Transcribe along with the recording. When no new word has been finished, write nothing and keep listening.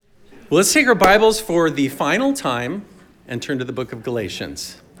Well, let's take our Bibles for the final time and turn to the book of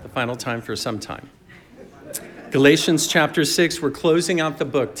Galatians, the final time for some time. Galatians chapter 6, we're closing out the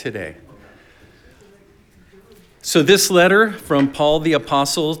book today. So this letter from Paul the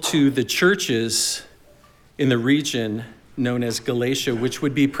Apostle to the churches in the region known as Galatia, which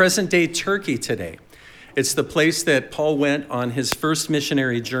would be present-day Turkey today. It's the place that Paul went on his first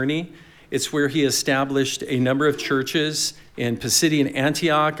missionary journey. It's where he established a number of churches in Pisidian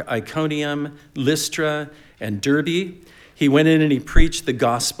Antioch, Iconium, Lystra, and Derbe. He went in and he preached the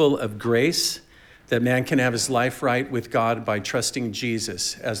gospel of grace, that man can have his life right with God by trusting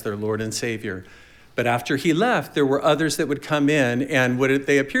Jesus as their Lord and Savior. But after he left, there were others that would come in, and what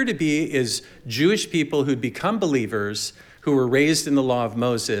they appear to be is Jewish people who'd become believers, who were raised in the law of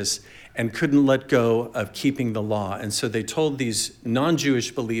Moses and couldn't let go of keeping the law. And so they told these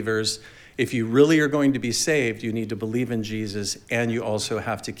non-Jewish believers, if you really are going to be saved, you need to believe in Jesus, and you also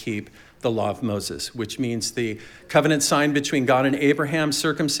have to keep the law of Moses, which means the covenant signed between God and Abraham,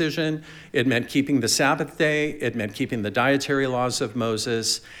 circumcision. It meant keeping the Sabbath day. It meant keeping the dietary laws of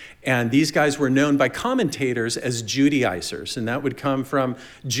Moses. And these guys were known by commentators as Judaizers, and that would come from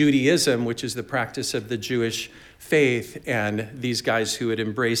Judaism, which is the practice of the Jewish faith, and these guys who had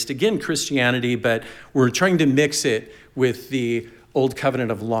embraced, again, Christianity, but were trying to mix it with the old covenant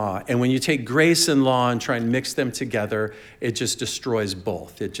of law. And when you take grace and law and try and mix them together, it just destroys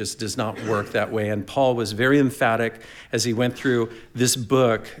both. It just does not work that way. And Paul was very emphatic as he went through this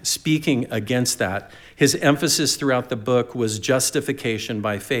book, speaking against that. His emphasis throughout the book was justification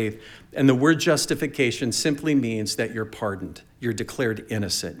by faith. And the word justification simply means that you're pardoned. You're declared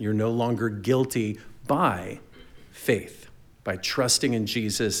innocent. You're no longer guilty by faith, by trusting in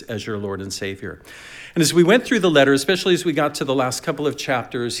Jesus as your Lord and Savior. And as we went through the letter, especially as we got to the last couple of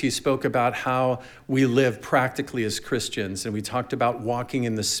chapters, he spoke about how we live practically as Christians. And we talked about walking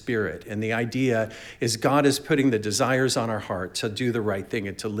in the Spirit. And the idea is God is putting the desires on our heart to do the right thing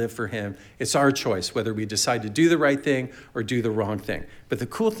and to live for him. It's our choice whether we decide to do the right thing or do the wrong thing. But the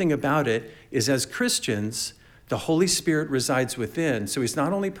cool thing about it is as Christians, the Holy Spirit resides within. So he's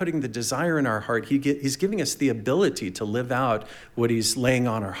not only putting the desire in our heart, he's giving us the ability to live out what he's laying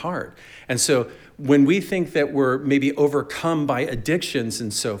on our heart. And so when we think that we're maybe overcome by addictions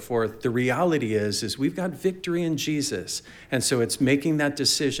and so forth, the reality is we've got victory in Jesus. And so it's making that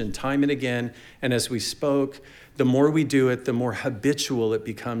decision time and again. And as we spoke, the more we do it, the more habitual it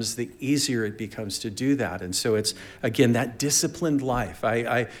becomes, the easier it becomes to do that. And so it's, again, that disciplined life.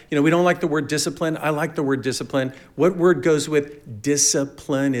 We don't like the word discipline. I like the word discipline. What word goes with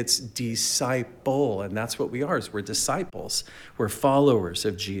discipline? It's disciple. And that's what we are, is we're disciples. We're followers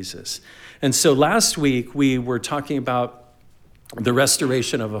of Jesus. And so last week, we were talking about the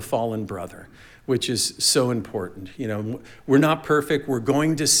restoration of a fallen brother, which is so important. We're not perfect. We're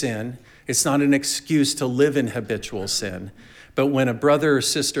going to sin. It's not an excuse to live in habitual sin. But when a brother or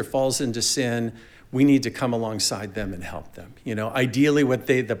sister falls into sin, we need to come alongside them and help them. Ideally,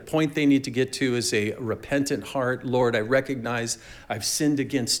 the point they need to get to is a repentant heart. Lord, I recognize I've sinned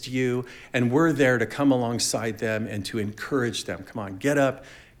against you. And we're there to come alongside them and to encourage them. Come on, get up,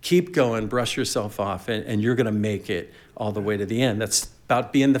 keep going, brush yourself off, and you're going to make it all the way to the end. That's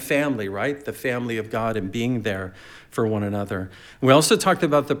about being the family, right? The family of God and being there for one another. We also talked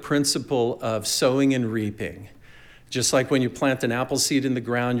about the principle of sowing and reaping. Just like when you plant an apple seed in the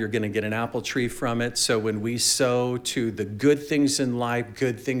ground, you're going to get an apple tree from it. So when we sow to the good things in life,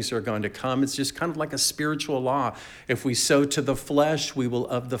 good things are going to come. It's just kind of like a spiritual law. If we sow to the flesh, we will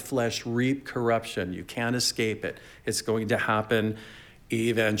of the flesh reap corruption. You can't escape it. It's going to happen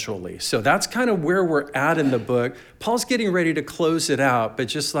eventually. So that's kind of where we're at in the book. Paul's getting ready to close it out, but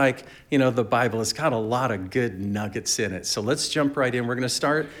just like, the Bible, it's got a lot of good nuggets in it. So let's jump right in. We're going to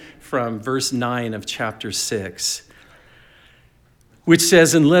start from verse 9 of chapter 6, which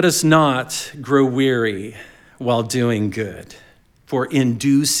says, "And let us not grow weary while doing good, for in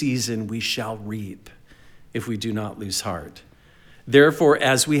due season we shall reap if we do not lose heart. Therefore,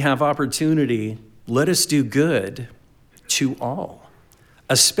 as we have opportunity, let us do good to all,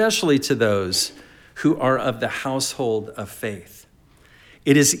 especially to those who are of the household of faith.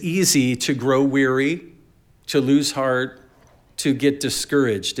 It is easy to grow weary, to lose heart, to get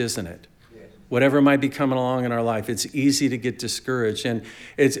discouraged, isn't it? Whatever might be coming along in our life, it's easy to get discouraged. And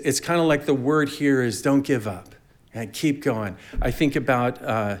it's kind of like the word here is don't give up and keep going. I think about,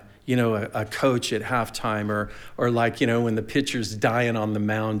 a coach at halftime or like, when the pitcher's dying on the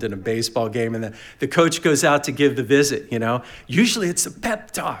mound in a baseball game and the coach goes out to give the visit, usually it's a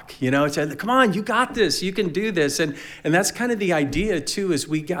pep talk, it's like, come on, you got this, you can do this. And that's kind of the idea too, as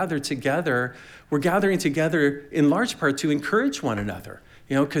we gather together, we're gathering together in large part to encourage one another.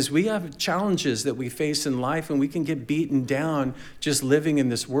 because we have challenges that we face in life and we can get beaten down just living in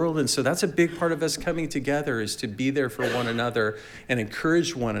this world. And so that's a big part of us coming together, is to be there for one another and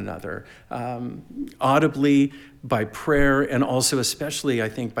encourage one another audibly, by prayer, and also especially, I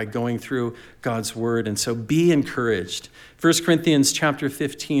think, by going through God's word. And so be encouraged. 1 Corinthians chapter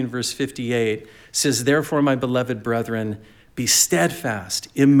 15, verse 58 says, "Therefore, my beloved brethren, be steadfast,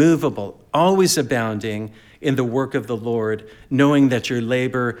 immovable, always abounding in the work of the Lord, knowing that your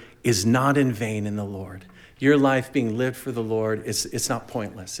labor is not in vain in the Lord." Your life being lived for the Lord, it's not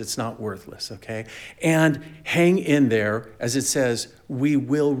pointless. It's not worthless, okay? And hang in there. As it says, we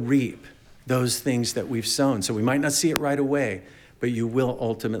will reap those things that we've sown. So we might not see it right away, but you will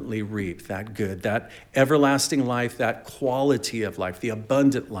ultimately reap that good, that everlasting life, that quality of life, the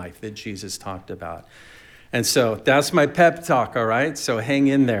abundant life that Jesus talked about. And so that's my pep talk, all right? So hang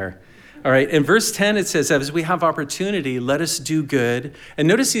in there. All right, in verse 10, it says, as we have opportunity, let us do good. And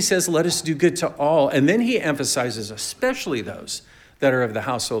notice he says, let us do good to all. And then he emphasizes, especially those that are of the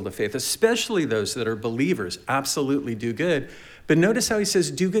household of faith, especially those that are believers, absolutely do good. But notice how he says,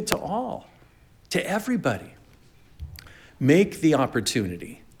 do good to all, to everybody. Make the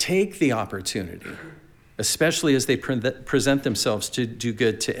opportunity, take the opportunity, especially as they present themselves to do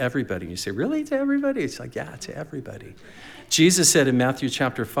good to everybody. You say, really, to everybody? It's like, yeah, to everybody. Jesus said in Matthew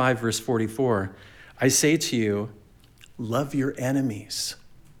chapter 5, verse 44, I say to you, love your enemies.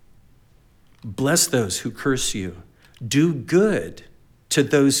 Bless those who curse you. Do good to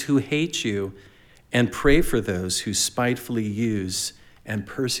those who hate you, and pray for those who spitefully use and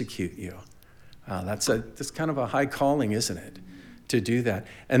persecute you. That's kind of a high calling, isn't it, to do that?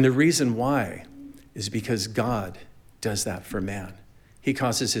 And the reason why is because God does that for man. He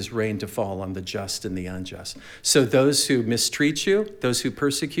causes his rain to fall on the just and the unjust. So those who mistreat you, those who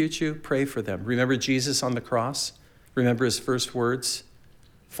persecute you, pray for them. Remember Jesus on the cross? Remember his first words?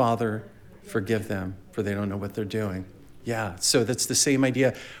 Father, forgive them, for they don't know what they're doing. Yeah, so that's the same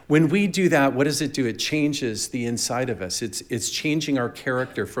idea. When we do that, what does it do? It changes the inside of us. It's changing our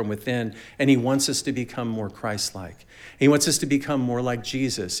character from within, and he wants us to become more Christ-like. He wants us to become more like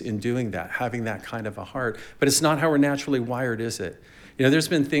Jesus in doing that, having that kind of a heart. But it's not how we're naturally wired, is it? There's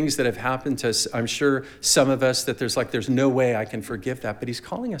been things that have happened to us, I'm sure some of us, that there's no way I can forgive that, but he's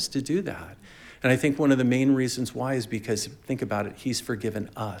calling us to do that. And I think one of the main reasons why is because, think about it, he's forgiven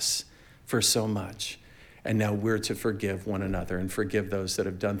us for so much. And now we're to forgive one another and forgive those that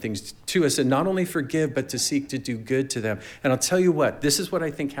have done things to us. And not only forgive, but to seek to do good to them. And I'll tell you what, this is what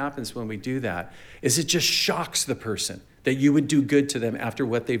I think happens when we do that, is it just shocks the person that you would do good to them after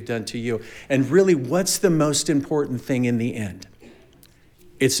what they've done to you. And really, what's the most important thing in the end?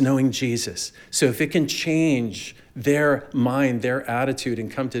 It's knowing Jesus. So if it can change their mind, their attitude,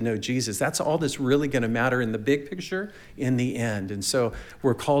 and come to know Jesus, that's all that's really going to matter in the big picture in the end. And so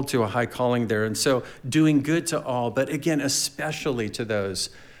we're called to a high calling there. And so doing good to all, but again, especially to those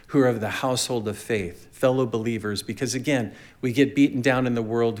who are of the household of faith, fellow believers, because again, we get beaten down in the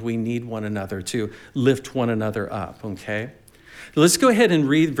world. We need one another to lift one another up, okay? Let's go ahead and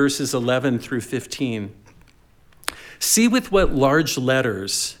read verses 11 through 15. See with what large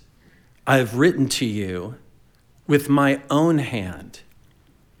letters I have written to you with my own hand.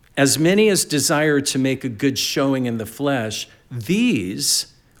 As many as desire to make a good showing in the flesh,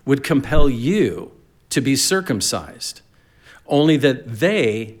 these would compel you to be circumcised, only that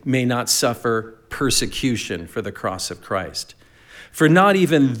they may not suffer persecution for the cross of Christ. For not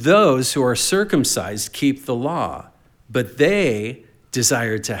even those who are circumcised keep the law, but they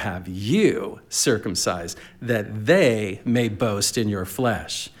desire to have you circumcised, that they may boast in your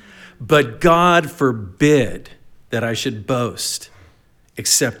flesh. But God forbid that I should boast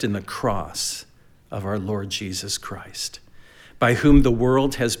except in the cross of our Lord Jesus Christ, by whom the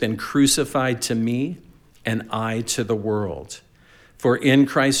world has been crucified to me and I to the world. For in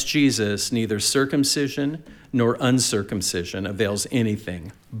Christ Jesus, neither circumcision nor uncircumcision avails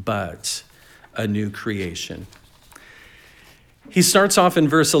anything but a new creation. He starts off in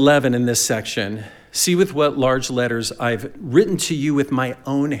verse 11 in this section. See with what large letters I've written to you with my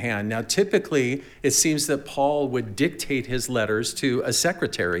own hand. Now, typically, it seems that Paul would dictate his letters to a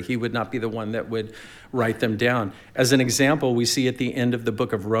secretary. He would not be the one that would write them down. As an example, we see at the end of the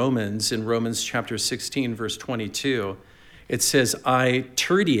book of Romans, in Romans chapter 16, verse 22, it says, I,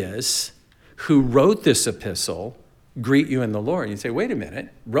 Tertius, who wrote this epistle, greet you in the Lord. You say, wait a minute,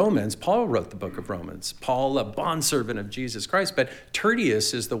 Romans, Paul wrote the book of Romans. Paul, a bondservant of Jesus Christ, but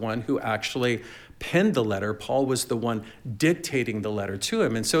Tertius is the one who actually penned the letter. Paul was the one dictating the letter to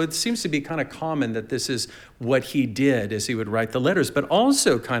him. And so it seems to be kind of common that this is what he did as he would write the letters. But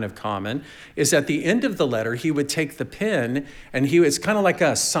also kind of common is at the end of the letter, he would take the pen and it's kind of like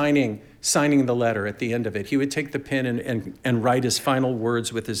us signing the letter at the end of it. He would take the pen and write his final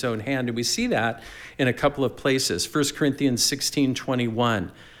words with his own hand. And we see that in a couple of places. 1 Corinthians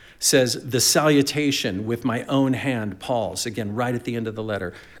 16:21 says, the salutation with my own hand, Paul's, again, right at the end of the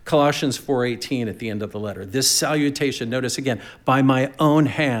letter. Colossians 4:18 at the end of the letter. This salutation, notice again, by my own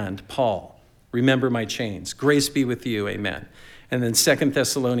hand, Paul. Remember my chains. Grace be with you, amen. And then 2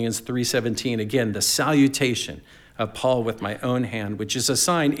 Thessalonians 3:17, again, the salutation of Paul with my own hand, which is a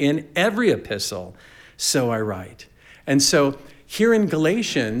sign in every epistle, so I write. And so here in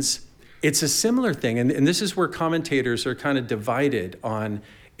Galatians, it's a similar thing. And this is where commentators are kind of divided on,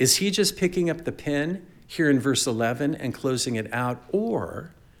 is he just picking up the pen here in verse 11 and closing it out,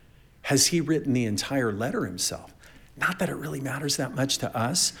 or has he written the entire letter himself? Not that it really matters that much to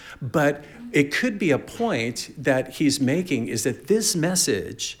us, but it could be a point that he's making is that this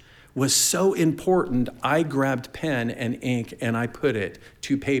message was so important, I grabbed pen and ink and I put it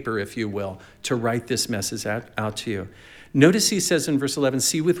to paper, if you will, to write this message out to you. Notice he says in verse 11,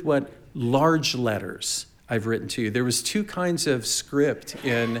 see with what large letters I've written to you. There was two kinds of script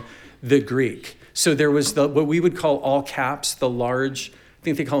in the Greek. So there was what we would call all caps, the large, I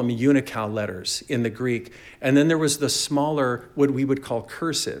think they call them unical letters in the Greek. And then there was the smaller, what we would call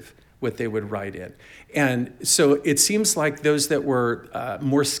cursive, what they would write in. And so it seems like those that were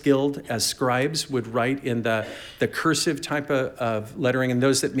more skilled as scribes would write in the cursive type of lettering, and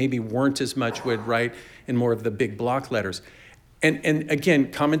those that maybe weren't as much would write in more of the big block letters. And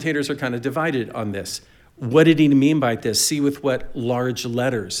again, commentators are kind of divided on this. What did he mean by this? See with what large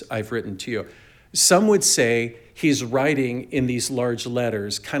letters I've written to you. Some would say he's writing in these large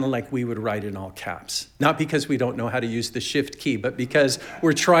letters, kind of like we would write in all caps. Not because we don't know how to use the shift key, but because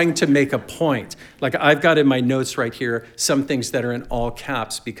we're trying to make a point. Like I've got in my notes right here, some things that are in all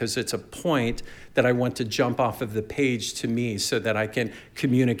caps because it's a point that I want to jump off of the page to me so that I can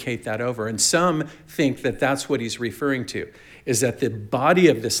communicate that over. And some think that that's what he's referring to, is that the body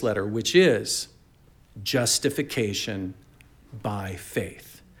of this letter, which is justification by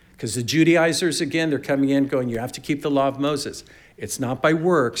faith. Because the Judaizers, again, they're coming in going, you have to keep the law of Moses. It's not by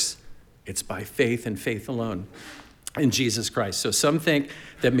works, it's by faith and faith alone in Jesus Christ. So some think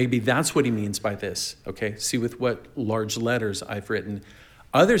that maybe that's what he means by this, okay? See with what large letters I've written.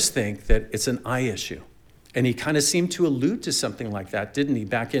 Others think that it's an I issue. And he kind of seemed to allude to something like that, didn't he?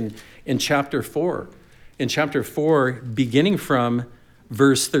 Back in chapter 4. In chapter 4, beginning from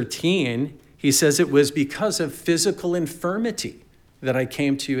verse 13, he says it was because of physical infirmity that I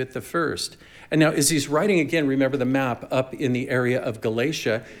came to you at the first. And now as he's writing again, remember the map up in the area of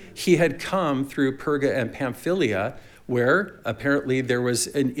Galatia, he had come through Perga and Pamphylia, where apparently there was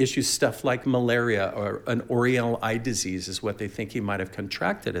an issue, stuff like malaria or an oriental eye disease is what they think he might have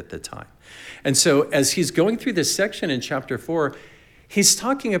contracted at the time. And so as he's going through this section in chapter 4, he's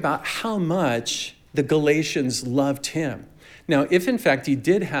talking about how much the Galatians loved him. Now, if in fact he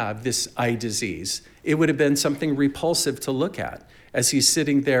did have this eye disease, it would have been something repulsive to look at as he's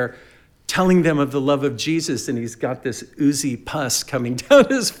sitting there telling them of the love of Jesus, and he's got this oozy pus coming down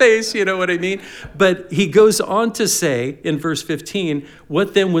his face, you know what I mean? But he goes on to say in verse 15,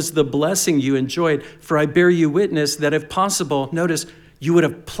 what then was the blessing you enjoyed? For I bear you witness that if possible, notice, you would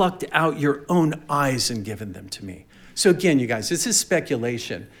have plucked out your own eyes and given them to me. So again, you guys, this is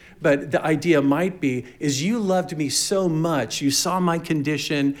speculation. But the idea might be, is you loved me so much, you saw my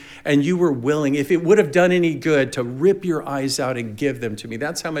condition, and you were willing, if it would have done any good, to rip your eyes out and give them to me.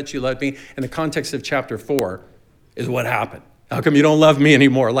 That's how much you loved me. In the context of chapter 4 is what happened. How come you don't love me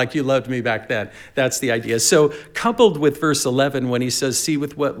anymore like you loved me back then? That's the idea. So coupled with verse 11, when he says, see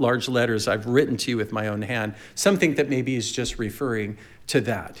with what large letters I've written to you with my own hand, some think that maybe he's just referring to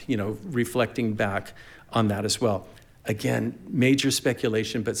that, reflecting back on that as well. Again, major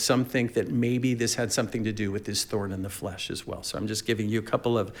speculation, but some think that maybe this had something to do with this thorn in the flesh as well. So I'm just giving you a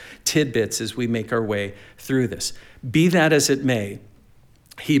couple of tidbits as we make our way through this. Be that as it may,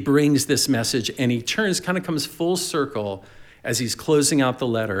 he brings this message and he comes full circle as he's closing out the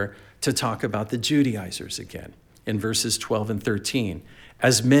letter to talk about the Judaizers again in verses 12 and 13.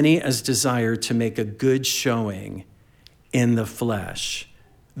 As many as desire to make a good showing in the flesh,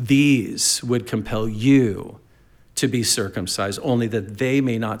 these would compel you to be circumcised, only that they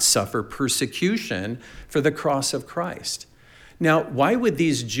may not suffer persecution for the cross of Christ. Now, why would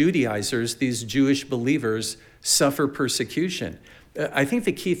these Judaizers, these Jewish believers, suffer persecution? I think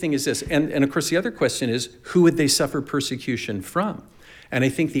the key thing is this, and of course the other question is, who would they suffer persecution from? And I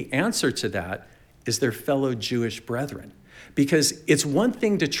think the answer to that is their fellow Jewish brethren. Because it's one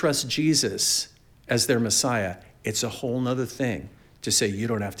thing to trust Jesus as their Messiah. It's a whole nother thing to say you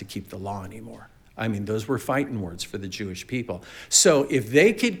don't have to keep the law anymore. I mean, those were fighting words for the Jewish people. So if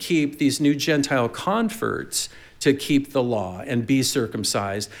they could keep these new Gentile converts to keep the law and be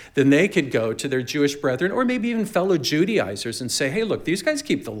circumcised, then they could go to their Jewish brethren or maybe even fellow Judaizers and say, hey, look, these guys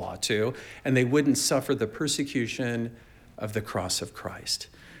keep the law too, and they wouldn't suffer the persecution of the cross of Christ.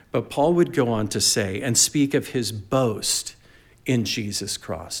 But Paul would go on to say and speak of his boast in Jesus'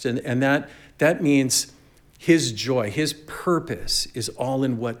 cross. And that means his joy, his purpose is all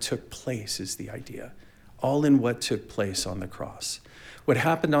in what took place, is the idea. All in what took place on the cross. What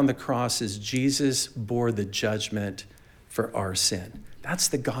happened on the cross is Jesus bore the judgment for our sin. That's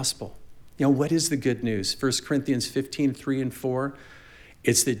the gospel. You know, what is the good news? 1 Corinthians 15, 3 and 4.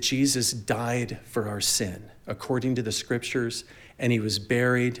 It's that Jesus died for our sin, according to the scriptures, and he was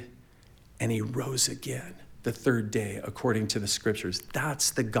buried, and he rose again the third day, according to the scriptures. That's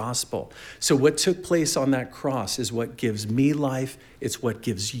the gospel. So what took place on that cross is what gives me life. It's what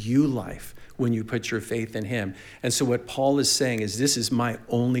gives you life when you put your faith in him. And so what Paul is saying is, this is my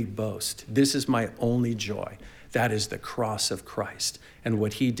only boast. This is my only joy. That is the cross of Christ and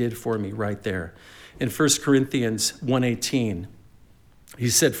what he did for me right there. In 1 Corinthians 1:18, he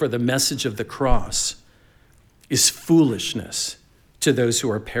said, for the message of the cross is foolishness to those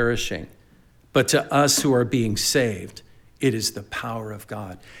who are perishing, but to us who are being saved, it is the power of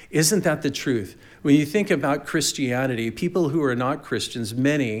God. Isn't that the truth? When you think about Christianity, people who are not Christians,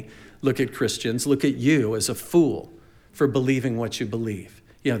 many look at Christians, look at you as a fool for believing what you believe.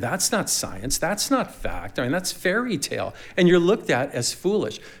 You know, that's not science. That's not fact. I mean, that's fairy tale. And you're looked at as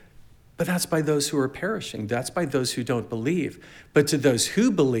foolish. But that's by those who are perishing. That's by those who don't believe. But to those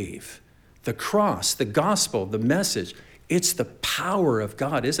who believe, the cross, the gospel, the message, it's the power of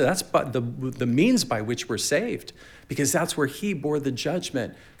God, isn't it? That's the means by which we're saved, because that's where he bore the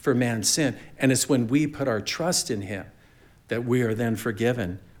judgment for man's sin. And it's when we put our trust in him that we are then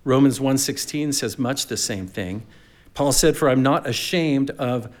forgiven. Romans 1:16 says much the same thing. Paul said, for I'm not ashamed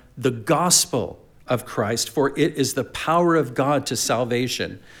of the gospel of Christ, for it is the power of God to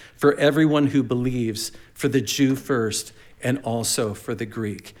salvation for everyone who believes, for the Jew first and also for the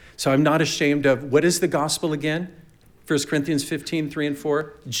Greek. So I'm not ashamed of, what is the gospel again? 1 Corinthians 15, 3 and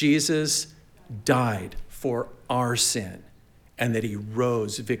 4, Jesus died for our sin and that he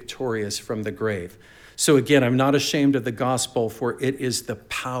rose victorious from the grave. So again, I'm not ashamed of the gospel, for it is the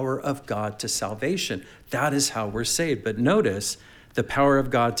power of God to salvation. That is how we're saved. But notice, the power of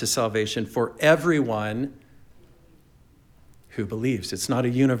God to salvation for everyone who believes. It's not a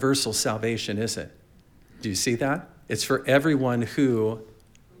universal salvation, is it? Do you see that? It's for everyone who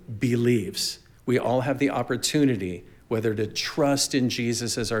believes. We all have the opportunity whether to trust in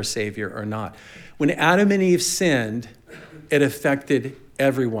Jesus as our Savior or not. When Adam and Eve sinned, it affected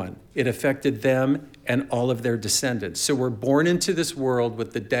everyone. It affected them and all of their descendants. So we're born into this world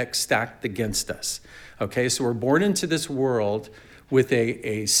with the deck stacked against us. Okay, so we're born into this world with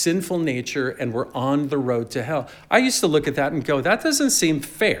a sinful nature, and we're on the road to hell. I used to look at that and go, that doesn't seem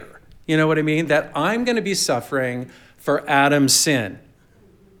fair. You know what I mean? That I'm going to be suffering for Adam's sin.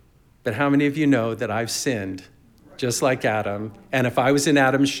 But how many of you know that I've sinned just like Adam? And if I was in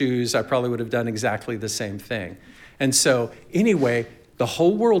Adam's shoes, I probably would have done exactly the same thing. And so anyway, the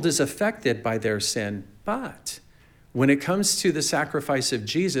whole world is affected by their sin. But when it comes to the sacrifice of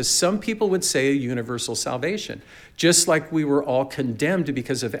Jesus, some people would say a universal salvation. Just like we were all condemned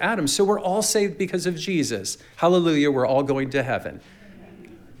because of Adam, so we're all saved because of Jesus. Hallelujah, we're all going to heaven.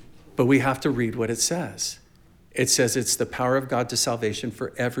 But we have to read what it says. It says it's the power of God to salvation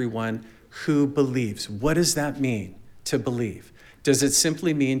for everyone who believes. What does that mean, to believe? Does it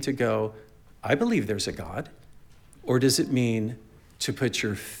simply mean to go, I believe there's a God? Or does it mean to put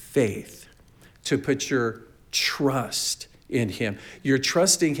your faith, to put your trust in him? You're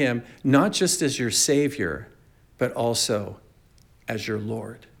trusting him not just as your Savior, but also as your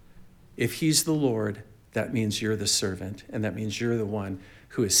Lord. If he's the Lord, that means you're the servant, and that means you're the one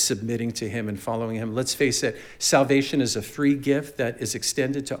who is submitting to him and following him. Let's face it, salvation is a free gift that is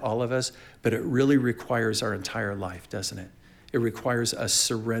extended to all of us, but it really requires our entire life, doesn't it? It requires us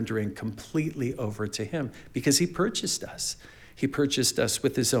surrendering completely over to him because he purchased us. He purchased us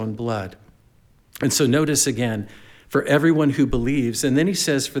with his own blood. And so notice again, for everyone who believes, and then he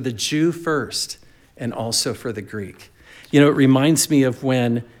says for the Jew first and also for the Greek. You know, it reminds me of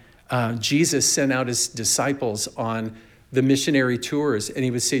when Jesus sent out his disciples on the missionary tours, and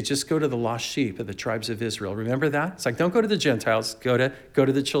he would say, just go to the lost sheep of the tribes of Israel. Remember that? It's like, don't go to the Gentiles, go to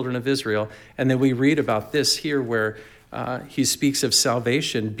the children of Israel. And then we read about this here where he speaks of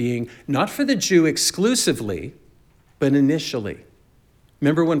salvation being not for the Jew exclusively, but initially.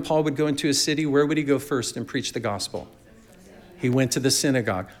 Remember when Paul would go into a city, where would he go first and preach the gospel? He went to the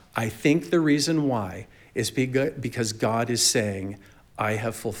synagogue. I think the reason why is because God is saying, I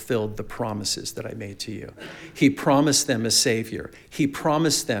have fulfilled the promises that I made to you. He promised them a savior. He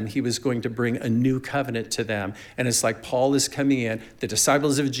promised them he was going to bring a new covenant to them. And it's like Paul is coming in, the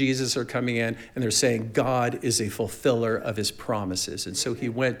disciples of Jesus are coming in, and they're saying God is a fulfiller of his promises. And so he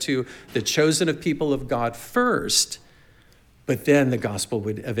went to the chosen of people of God first, but then the gospel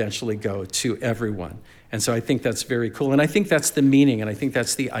would eventually go to everyone. And so I think that's very cool. And I think that's the meaning, and I think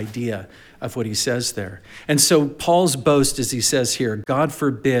that's the idea of what he says there. And so Paul's boast, as he says here, God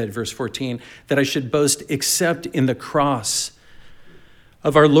forbid, verse 14, that I should boast except in the cross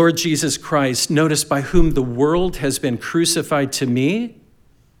of our Lord Jesus Christ, notice, by whom the world has been crucified to me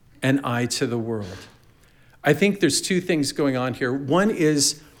and I to the world. I think there's two things going on here. One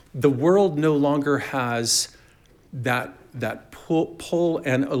is the world no longer has that pull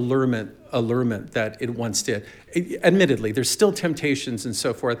and allurement that it once did. Admittedly, there's still temptations and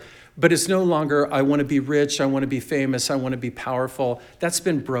so forth, but it's no longer, I want to be rich, I want to be famous, I want to be powerful. That's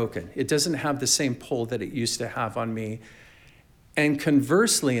been broken. It doesn't have the same pull that it used to have on me. And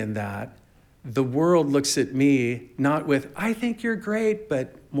conversely in that, the world looks at me not with, I think you're great,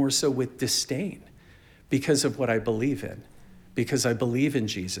 but more so with disdain because of what I believe in. Because I believe in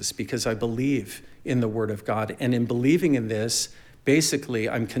Jesus, because I believe in the Word of God. And in believing in this, basically,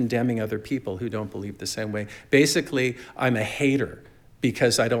 I'm condemning other people who don't believe the same way. Basically, I'm a hater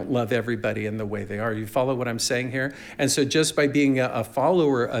because I don't love everybody in the way they are. You follow what I'm saying here? And so just by being a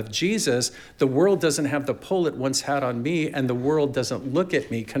follower of Jesus, the world doesn't have the pull it once had on me, and the world doesn't look at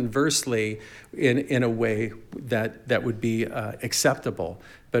me conversely in a way that would be acceptable,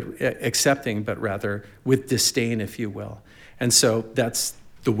 but accepting, but rather with disdain, if you will. And so that's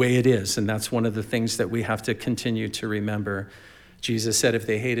the way it is, and that's one of the things that we have to continue to remember. Jesus said, if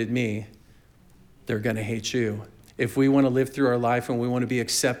they hated me, they're going to hate you. If we want to live through our life and we want to be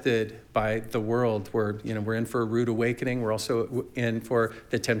accepted by the world, we're in for a rude awakening. We're also in for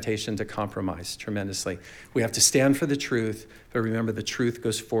the temptation to compromise tremendously. We have to stand for the truth, but remember the truth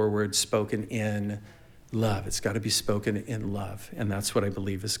goes forward, spoken in love. It's got to be spoken in love. And that's what I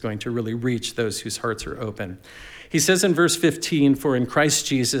believe is going to really reach those whose hearts are open. He says in verse 15, for in Christ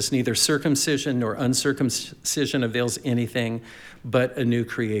Jesus, neither circumcision nor uncircumcision avails anything but a new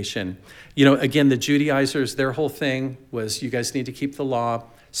creation. Again, the Judaizers, their whole thing was, you guys need to keep the law.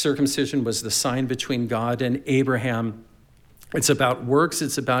 Circumcision was the sign between God and Abraham. It's about works.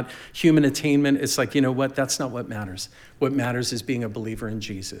 It's about human attainment. It's like, you know what? That's not what matters. What matters is being a believer in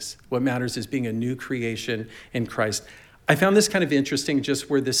Jesus. What matters is being a new creation in Christ. I found this kind of interesting, just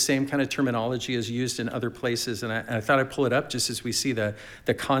where this same kind of terminology is used in other places. And I thought I'd pull it up just as we see the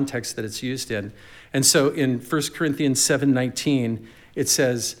context that it's used in. And so in 1 Corinthians 7:19, it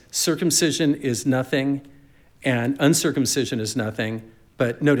says, circumcision is nothing and uncircumcision is nothing.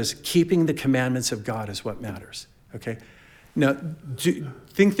 But notice, keeping the commandments of God is what matters. Okay? Now,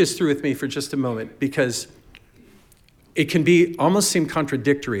 think this through with me for just a moment, because it can almost seem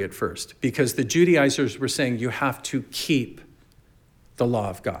contradictory at first, because the Judaizers were saying you have to keep the law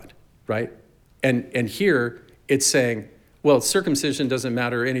of God, right? And here it's saying, well, circumcision doesn't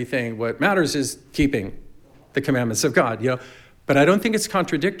matter anything. What matters is keeping the commandments of God, But I don't think it's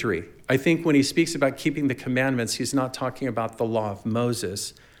contradictory. I think when he speaks about keeping the commandments, he's not talking about the law of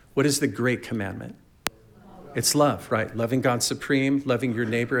Moses. What is the great commandment? It's love, right? Loving God supreme, loving your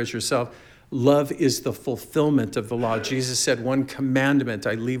neighbor as yourself. Love is the fulfillment of the law. Jesus said, one commandment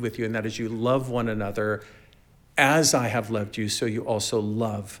I leave with you, and that is you love one another as I have loved you, so you also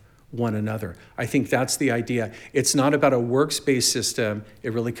love one another. I think that's the idea. It's not about a works-based system.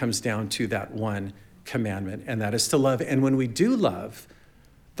 It really comes down to that one commandment, and that is to love. And when we do love,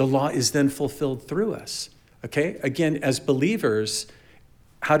 the law is then fulfilled through us. Okay? Again, as believers,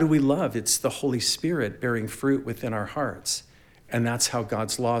 how do we love? It's the Holy Spirit bearing fruit within our hearts. And that's how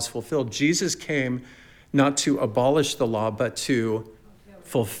God's law is fulfilled. Jesus came not to abolish the law, but to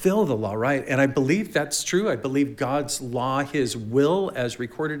fulfill the law, right? And I believe that's true. I believe God's law, his will, as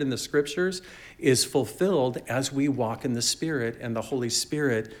recorded in the scriptures, is fulfilled as we walk in the Spirit, and the Holy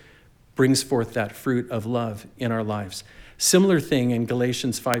Spirit brings forth that fruit of love in our lives. Similar thing in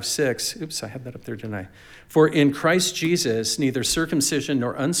Galatians 5:6. Oops, I had that up there, didn't I? For in Christ Jesus, neither circumcision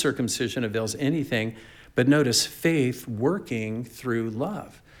nor uncircumcision avails anything, but notice, faith working through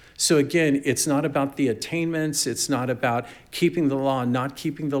love. So again, it's not about the attainments. It's not about keeping the law, not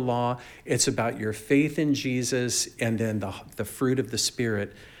keeping the law. It's about your faith in Jesus, and then the fruit of the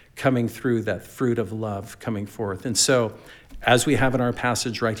Spirit coming through, that fruit of love coming forth. And so, as we have in our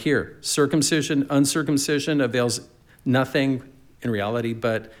passage right here, circumcision, uncircumcision avails nothing in reality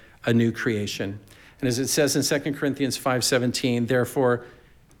but a new creation. And as it says in 2 Corinthians 5:17, therefore,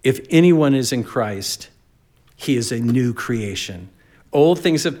 if anyone is in Christ, he is a new creation. Old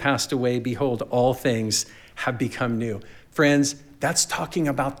things have passed away. Behold, all things have become new. Friends, that's talking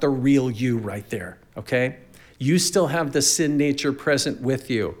about the real you right there, okay? You still have the sin nature present with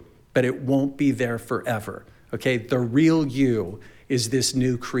you, but it won't be there forever, okay? The real you is this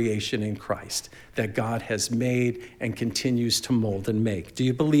new creation in Christ that God has made and continues to mold and make. Do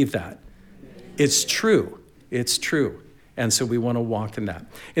you believe that? It's true. It's true. And so we want to walk in that.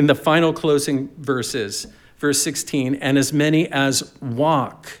 In the final closing verses, verse 16, and as many as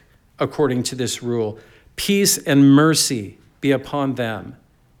walk according to this rule, peace and mercy be upon them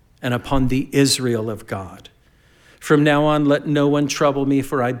and upon the Israel of God. From now on, let no one trouble me,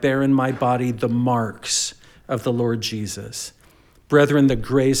 for I bear in my body the marks of the Lord Jesus. Brethren, the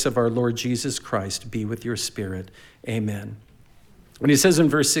grace of our Lord Jesus Christ be with your spirit. Amen. When he says in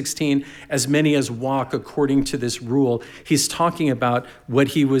verse 16, as many as walk according to this rule, he's talking about what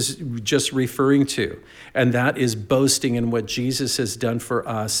he was just referring to. And that is boasting in what Jesus has done for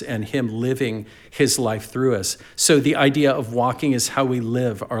us and him living his life through us. So the idea of walking is how we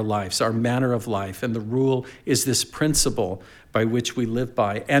live our lives, our manner of life. And the rule is this principle by which we live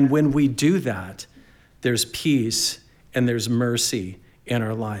by. And when we do that, there's peace and there's mercy in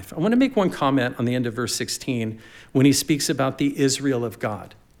our life. I want to make one comment on the end of verse 16 when he speaks about the Israel of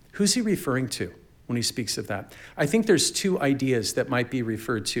God. Who's he referring to when he speaks of that? I think there's two ideas that might be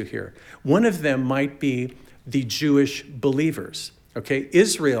referred to here. One of them might be the Jewish believers. Okay,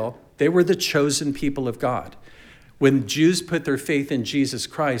 Israel, they were the chosen people of God. When Jews put their faith in Jesus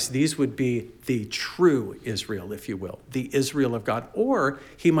Christ, these would be the true Israel, if you will, the Israel of God. Or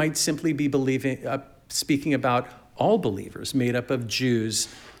he might simply be speaking about all believers made up of Jews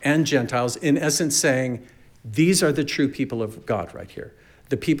and Gentiles, in essence saying, these are the true people of God right here.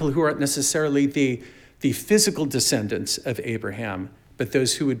 The people who aren't necessarily the physical descendants of Abraham, but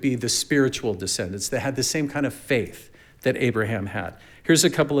those who would be the spiritual descendants that had the same kind of faith that Abraham had. Here's a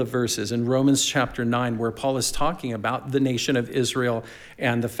couple of verses in Romans chapter 9 where Paul is talking about the nation of Israel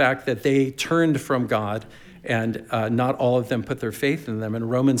and the fact that they turned from God and not all of them put their faith in them. In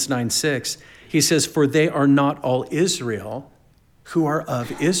Romans 9:6, he says, for they are not all Israel who are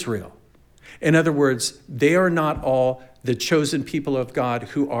of Israel. In other words, they are not all the chosen people of God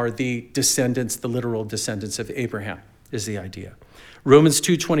who are the descendants, the literal descendants of Abraham, is the idea. Romans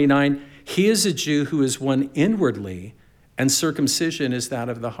 2:29, he is a Jew who is one inwardly, and circumcision is that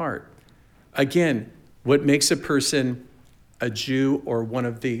of the heart. Again, what makes a person a Jew or one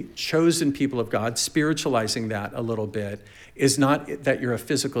of the chosen people of God, spiritualizing that a little bit, is not that you're a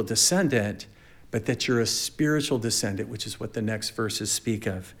physical descendant, but that you're a spiritual descendant, which is what the next verses speak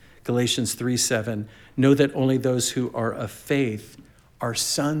of. Galatians 3:7, know that only those who are of faith are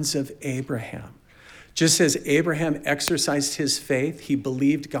sons of Abraham. Just as Abraham exercised his faith, he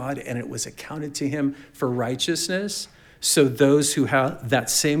believed God and it was accounted to him for righteousness. So those who have that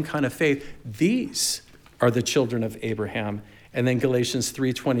same kind of faith, these are the children of Abraham. And then Galatians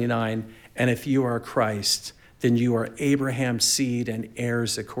 3:29, and if you are Christ, then you are Abraham's seed and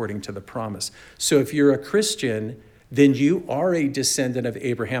heirs according to the promise. So if you're a Christian, then you are a descendant of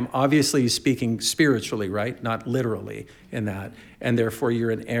Abraham, obviously speaking spiritually, right? Not literally in that. And therefore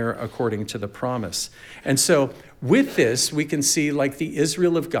you're an heir according to the promise. And so with this, we can see like the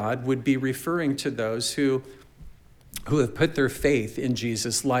Israel of God would be referring to those who have put their faith in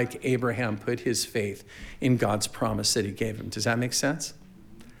Jesus like Abraham put his faith in God's promise that he gave him. Does that make sense?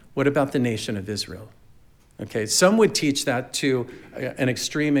 What about the nation of Israel? Okay, some would teach that to an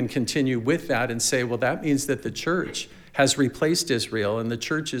extreme and continue with that and say, well, that means that the church has replaced Israel and the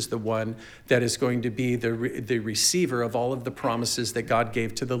church is the one that is going to be the receiver of all of the promises that God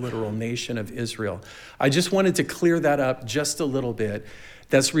gave to the literal nation of Israel. I just wanted to clear that up just a little bit.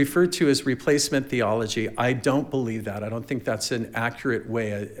 That's referred to as replacement theology. I don't believe that. I don't think that's an accurate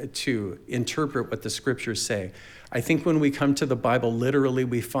way to interpret what the scriptures say. I think when we come to the Bible, literally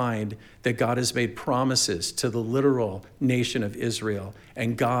we find that God has made promises to the literal nation of Israel,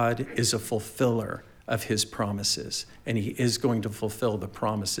 and God is a fulfiller of his promises, and he is going to fulfill the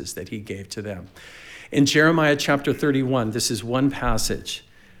promises that he gave to them. In Jeremiah chapter 31, this is one passage,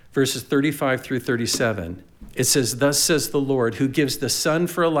 verses 35 through 37, it says, thus says the Lord, who gives the sun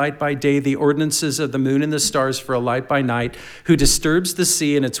for a light by day, the ordinances of the moon and the stars for a light by night, who disturbs the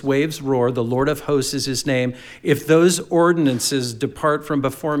sea and its waves roar, the Lord of hosts is his name. If those ordinances depart from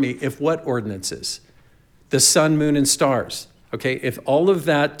before me, if what ordinances? The sun, moon, and stars. Okay, if all of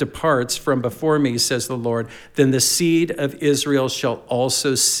that departs from before me, says the Lord, then the seed of Israel shall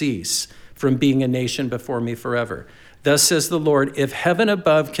also cease from being a nation before me forever. Thus says the Lord, if heaven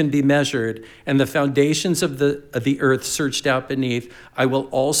above can be measured and the foundations of the earth searched out beneath, I will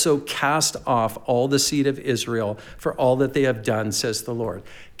also cast off all the seed of Israel for all that they have done, says the Lord.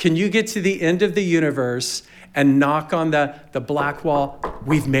 Can you get to the end of the universe and knock on the black wall?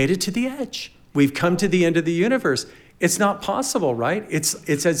 We've made it to the edge. We've come to the end of the universe. It's not possible, right?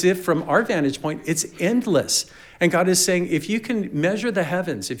 It's as if from our vantage point, it's endless. And God is saying, if you can measure the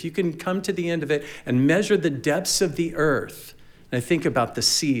heavens, if you can come to the end of it and measure the depths of the earth, and I think about the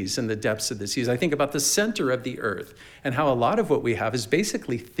seas and the depths of the seas, I think about the center of the earth and how a lot of what we have is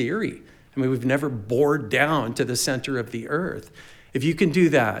basically theory. I mean, we've never bored down to the center of the earth. If you can do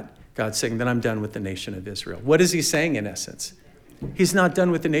that, God's saying, then I'm done with the nation of Israel. What is he saying in essence? He's not done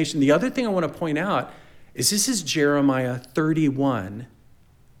with the nation. The other thing I want to point out is this is Jeremiah 31,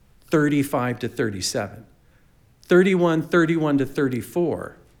 35 to 37. 31 to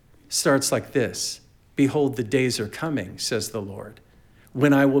 34 starts like this. Behold, the days are coming, says the Lord,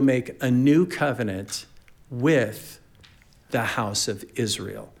 when I will make a new covenant with the house of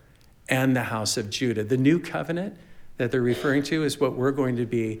Israel and the house of Judah. The new covenant that they're referring to is what we're going to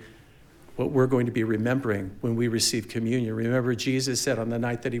be remembering when we receive communion. Remember, Jesus said on the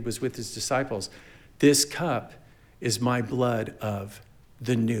night that he was with his disciples, this cup is my blood of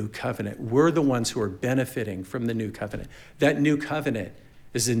the new covenant. We're the ones who are benefiting from the new covenant. That new covenant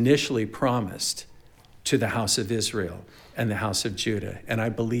is initially promised to the house of Israel and the house of Judah. And I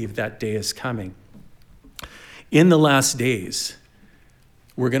believe that day is coming. In the last days,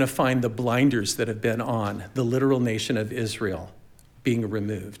 we're going to find the blinders that have been on the literal nation of Israel being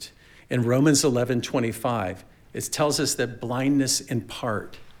removed. In Romans 11:25, it tells us that blindness in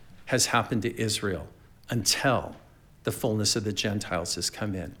part has happened to Israel until the fullness of the Gentiles has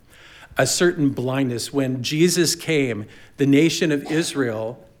come in. A certain blindness. When Jesus came, the nation of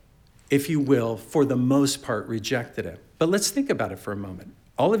Israel, if you will, for the most part, rejected him. But let's think about it for a moment.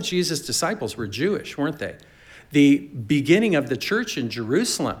 All of Jesus' disciples were Jewish, weren't they? The beginning of the church in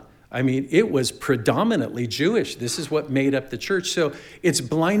Jerusalem, I mean, it was predominantly Jewish. This is what made up the church. So it's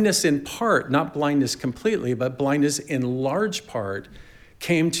blindness in part, not blindness completely, but blindness in large part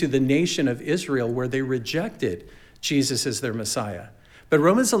came to the nation of Israel where they rejected Jesus as their Messiah. But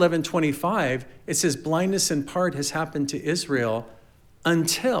Romans 11:25, it says blindness in part has happened to Israel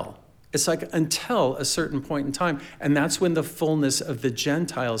until a certain point in time. And that's when the fullness of the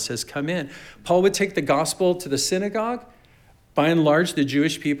Gentiles has come in. Paul would take the gospel to the synagogue. By and large, the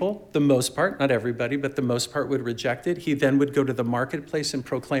Jewish people, the most part, not everybody, but the most part would reject it. He then would go to the marketplace and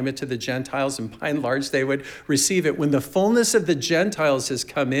proclaim it to the Gentiles, and by and large, they would receive it. When the fullness of the Gentiles has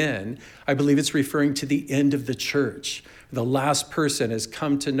come in, I believe it's referring to the end of the church. The last person has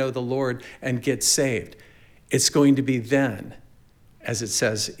come to know the Lord and get saved. It's going to be then, as it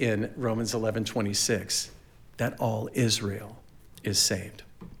says in Romans 11:26, that all Israel is saved.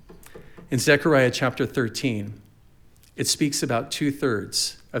 In Zechariah chapter 13, it speaks about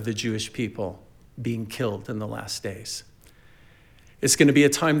 2/3 of the Jewish people being killed in the last days. It's going to be a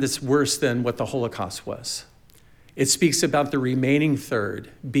time that's worse than what the Holocaust was. It speaks about the remaining third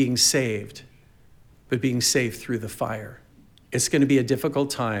being saved, but being saved through the fire. It's going to be a difficult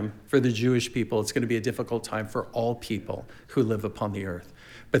time for the Jewish people. It's going to be a difficult time for all people who live upon the earth.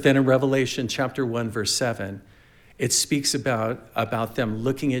 But then in Revelation chapter 1, verse 7, it speaks about them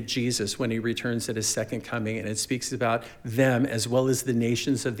looking at Jesus when he returns at his second coming, and it speaks about them as well as the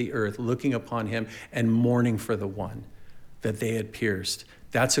nations of the earth looking upon him and mourning for the one that they had pierced.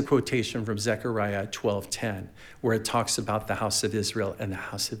 That's a quotation from Zechariah 12:10, where it talks about the house of Israel and the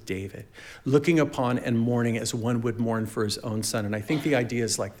house of David, looking upon and mourning as one would mourn for his own son. And I think the idea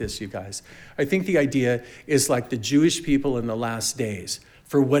is like this, you guys. I think the idea is like the Jewish people in the last days.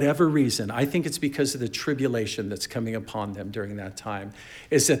 For whatever reason, I think it's because of the tribulation that's coming upon them during that time,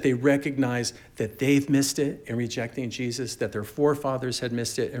 is that they recognize that they've missed it in rejecting Jesus, that their forefathers had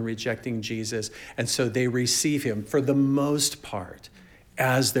missed it in rejecting Jesus, and so they receive him for the most part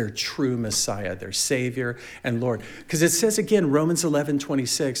as their true Messiah, their Savior and Lord. Because it says again, Romans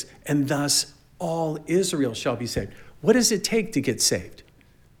 11:26, and thus all Israel shall be saved. What does it take to get saved?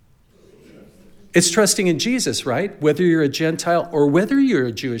 It's trusting in Jesus, right? Whether you're a Gentile or whether you're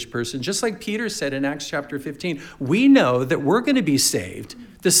a Jewish person, just like Peter said in Acts chapter 15, we know that we're going to be saved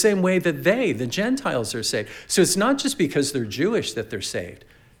the same way that the Gentiles are saved. So it's not just because they're Jewish that they're saved,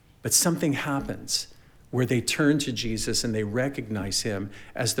 but something happens where they turn to Jesus and they recognize him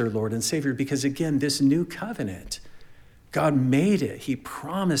as their Lord and Savior. Because again, this new covenant, God made it. He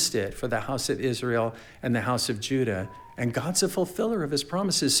promised it for the house of Israel and the house of Judah. And God's a fulfiller of his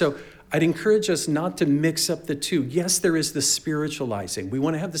promises. So I'd encourage us not to mix up the two. Yes, there is the spiritualizing. We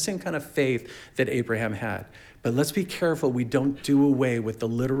want to have the same kind of faith that Abraham had. But let's be careful we don't do away with the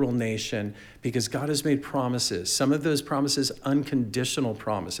literal nation, because God has made promises. Some of those promises, unconditional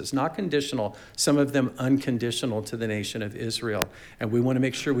promises, not conditional, some of them unconditional to the nation of Israel. And we want to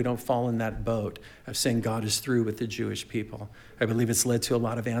make sure we don't fall in that boat of saying God is through with the Jewish people. I believe it's led to a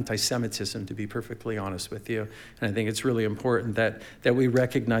lot of anti-Semitism, to be perfectly honest with you. And I think it's really important that we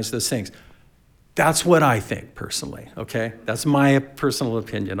recognize those things. That's what I think personally, okay? That's my personal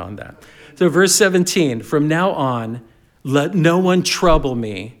opinion on that. So verse 17, from now on, let no one trouble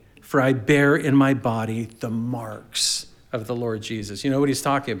me, for I bear in my body the marks of the Lord Jesus. You know what he's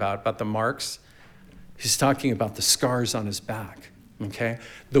talking about the marks? He's talking about the scars on his back, okay?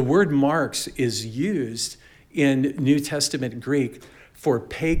 The word marks is used in New Testament Greek for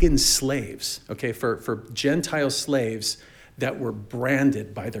pagan slaves, okay? For Gentile slaves that were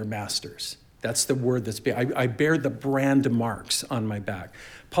branded by their masters. That's the word I bear the brand marks on my back.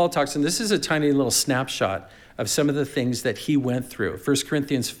 Paul talks, and this is a tiny little snapshot of some of the things that he went through. 1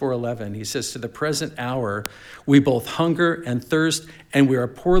 Corinthians 4:11, he says, to the present hour, we both hunger and thirst, and we are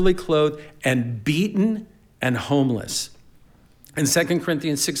poorly clothed and beaten and homeless. In 2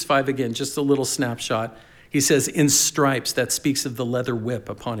 Corinthians 6:5, again, just a little snapshot, he says, in stripes, that speaks of the leather whip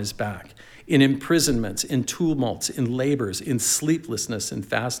upon his back, in imprisonments, in tumults, in labors, in sleeplessness, in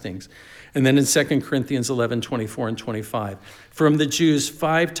fastings. And then in 2 Corinthians 11:24 and 25, from the Jews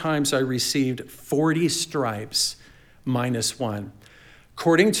 5 times I received 40 stripes minus 1.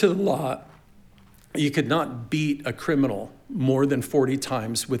 According to the law, you could not beat a criminal more than 40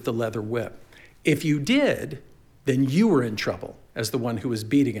 times with the leather whip. If you did, then you were in trouble as the one who was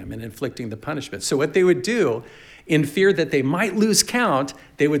beating him and inflicting the punishment. So what they would do, in fear that they might lose count,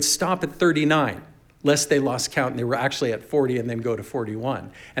 they would stop at 39, lest they lost count and they were actually at 40 and then go to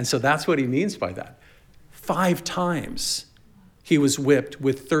 41. And so that's what he means by that. 5 times he was whipped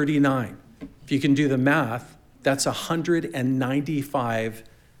with 39. If you can do the math, that's 195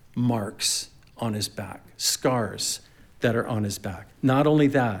 marks on his back, scars that are on his back. Not only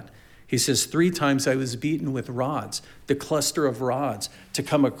that, he says 3 times I was beaten with rods, the cluster of rods to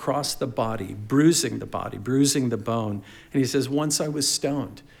come across the body, bruising the bone. And he says, once I was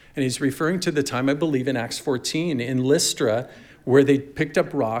stoned. And he's referring to the time, I believe, in Acts 14 in Lystra, where they picked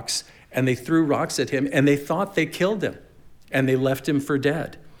up rocks and they threw rocks at him and they thought they killed him and they left him for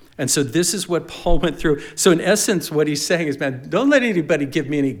dead. And so this is what Paul went through. So in essence, what he's saying is, man, don't let anybody give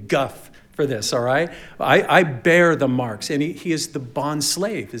me any guff for this, all right? I bear the marks. And he is the bond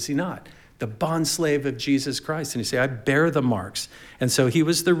slave, is he not? The bond slave of Jesus Christ. And you say, I bear the marks. And so he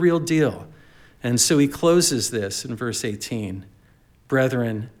was the real deal. And so he closes this in verse 18.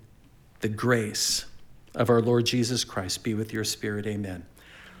 Brethren, the grace of our Lord Jesus Christ be with your spirit. Amen.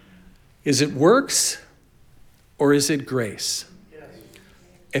 Is it works or is it grace? Yes.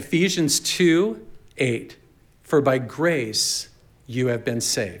 Ephesians 2:8. For by grace you have been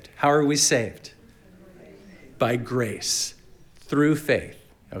saved. How are we saved? By grace, through faith,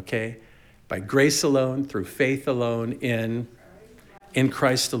 okay? By grace alone, through faith alone, in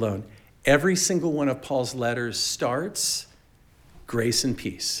Christ alone. Every single one of Paul's letters starts grace and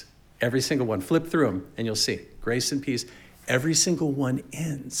peace. Every single one. Flip through them and you'll see grace and peace. Every single one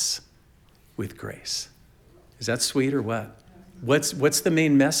ends with grace. Is that sweet or what? What's the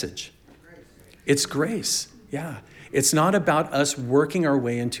main message? It's grace. Yeah. It's not about us working our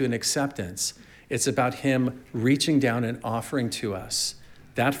way into an acceptance. It's about him reaching down and offering to us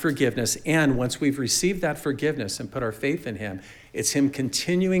that forgiveness. And once we've received that forgiveness and put our faith in him, it's him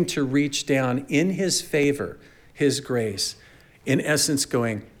continuing to reach down in his favor, his grace, in essence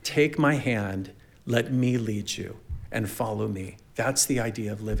going, take my hand, let me lead you, and follow me. That's the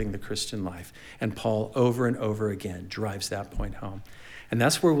idea of living the Christian life. And Paul, over and over again, drives that point home. And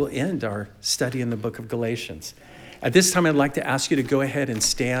that's where we'll end our study in the book of Galatians. At this time, I'd like to ask you to go ahead and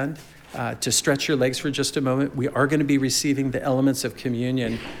stand, to stretch your legs for just a moment. We are going to be receiving the elements of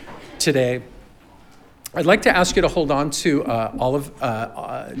communion today. I'd like to ask you to hold on to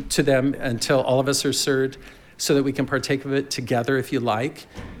to them until all of us are served, so that we can partake of it together if you like.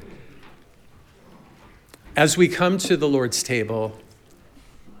 As we come to the Lord's table,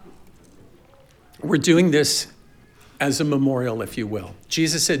 we're doing this as a memorial, if you will.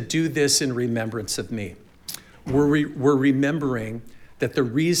 Jesus said, do this in remembrance of me. We're remembering that the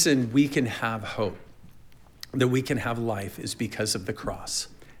reason we can have hope, that we can have life, is because of the cross,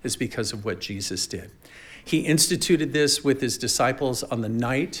 is because of what Jesus did. He instituted this with his disciples on the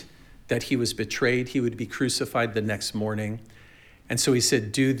night that he was betrayed. He would be crucified the next morning. And so he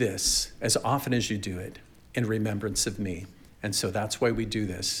said, do this as often as you do it in remembrance of me. And so that's why we do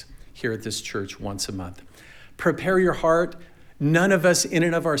this here at this church once a month. Prepare your heart. None of us in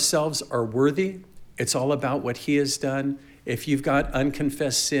and of ourselves are worthy. It's all about what he has done. If you've got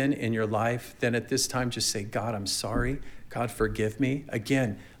unconfessed sin in your life, then at this time just say, God, I'm sorry. God, forgive me.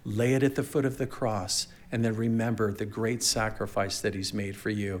 Again, lay it at the foot of the cross, and then remember the great sacrifice that he's made for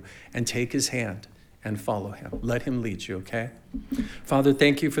you, and take his hand and follow him. Let him lead you, okay? Father,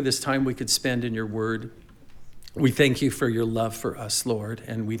 thank you for this time we could spend in your word. We thank you for your love for us, Lord,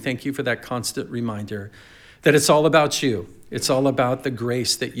 and we thank you for that constant reminder that it's all about you. It's all about the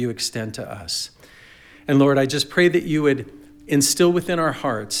grace that you extend to us. And Lord, I just pray that you would instill within our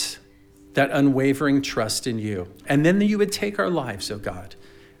hearts that unwavering trust in you. And then that you would take our lives, oh God,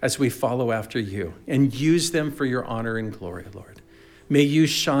 as we follow after you and use them for your honor and glory, Lord. May you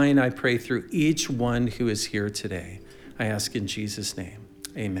shine, I pray, through each one who is here today. I ask in Jesus' name,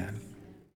 amen.